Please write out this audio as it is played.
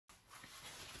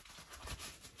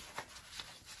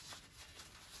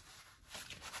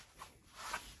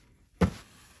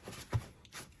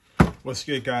What's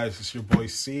good, guys? It's your boy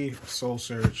C, Soul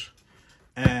Search,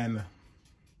 and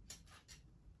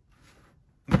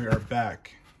we are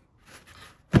back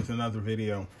with another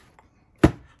video.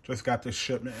 Just got this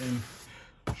shipment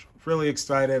in. Really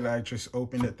excited. I just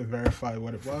opened it to verify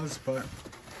what it was, but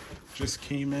just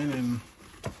came in and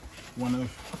one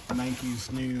of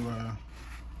Nike's new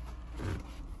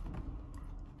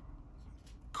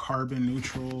carbon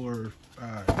neutral or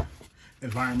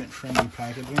environment friendly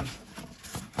packaging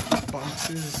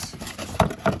boxes.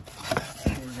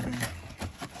 We're gonna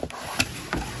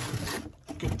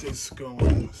get this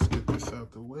going. Let's get this out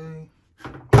the way.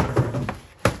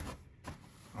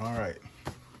 All right.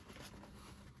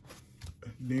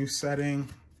 New setting.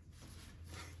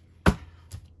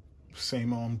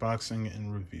 Same unboxing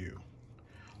and review.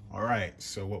 All right.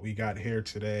 So what we got here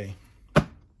today,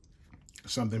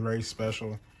 something very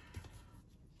special.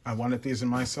 I wanted these in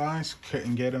my size,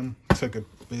 couldn't get them. Took a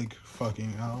big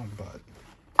fucking L, but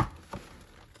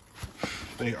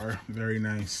they are very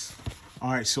nice.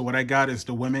 All right, so what I got is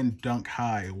the Women Dunk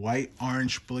High. White,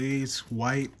 orange blaze,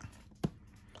 white.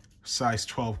 Size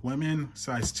 12 women,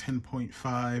 size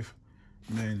 10.5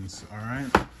 men's, all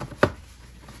right?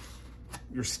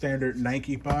 Your standard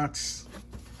Nike box,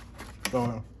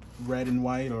 the red and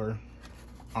white or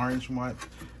orange and white.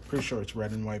 Pretty sure it's red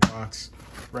and white box.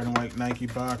 Red and white Nike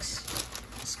box.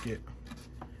 Let's get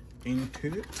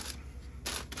into it.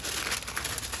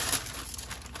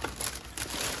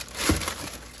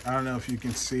 I don't know if you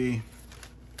can see,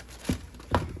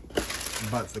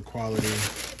 but the quality,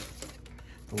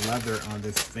 the leather on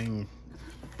this thing,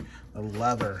 the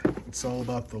leather, it's all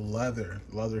about the leather.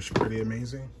 The leather's pretty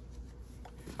amazing.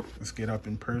 Let's get up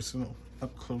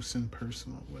close and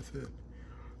personal with it.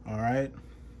 All right.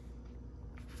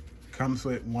 Comes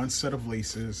with one set of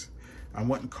laces. I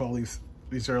wouldn't call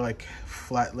these are like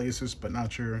flat laces, but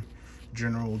not your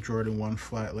general Jordan 1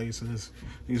 flat laces.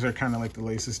 These are kind of like the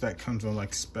laces that comes on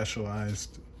like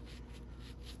specialized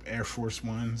Air Force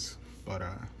Ones, but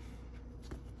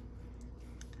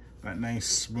that nice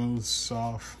smooth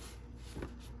soft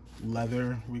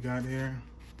leather we got here.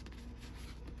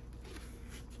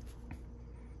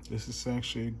 This is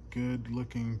actually a good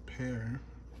looking pair.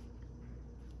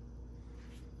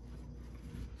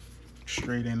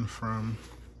 Straight in from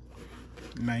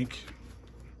Nike.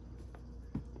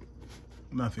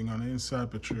 Nothing on the inside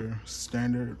but your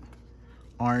standard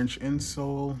orange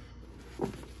insole.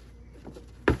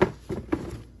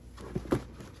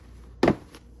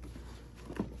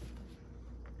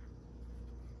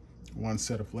 One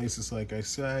set of laces, like I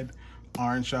said.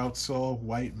 Orange outsole,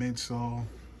 white midsole,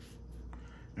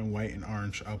 and white and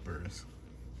orange uppers.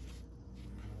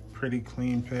 Pretty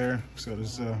clean pair, so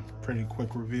this is a pretty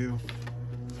quick review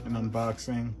and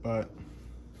unboxing, but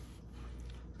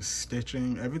the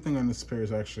stitching, everything on this pair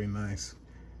is actually nice.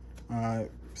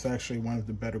 It's actually one of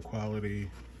the better quality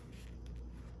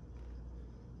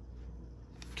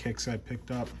kicks I picked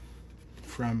up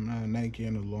from Nike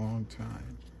in a long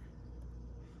time.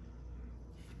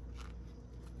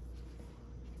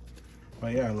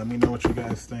 But yeah, let me know what you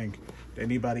guys think. Did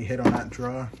anybody hit on that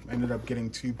draw? I ended up getting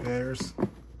two pairs.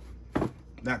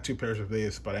 Not two pairs of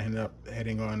these, but I ended up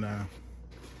hitting on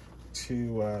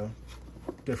two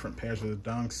different pairs of the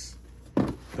Dunks.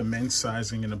 The men's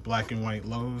sizing in the black and white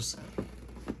lows.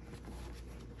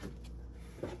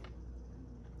 All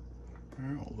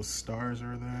right, all the stars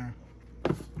are there.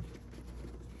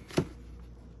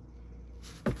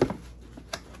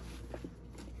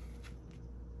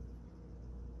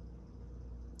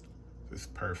 This is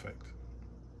perfect.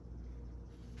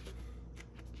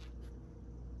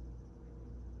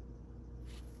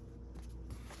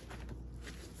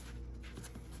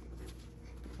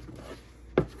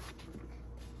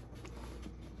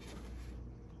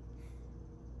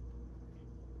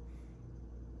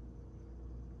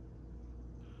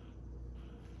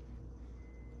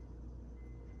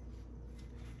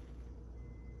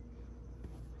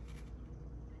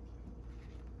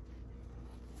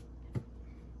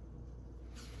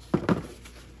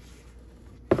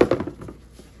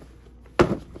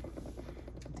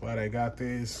 Glad I got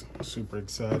these. Super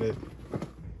excited.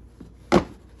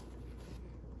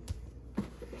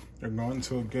 They're going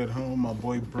to a good home. My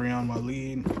boy Breon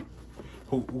Waleed,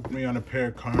 who hooked me on a pair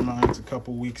of Carmines a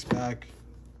couple weeks back.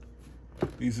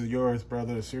 These are yours,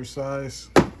 brother. It's your size.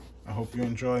 I hope you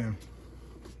enjoy them.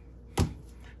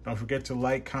 Don't forget to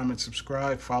like, comment,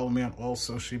 subscribe. Follow me on all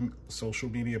social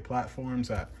media platforms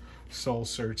at Soul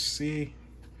Search C.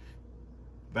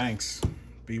 Thanks.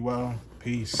 Be well.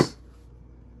 Peace.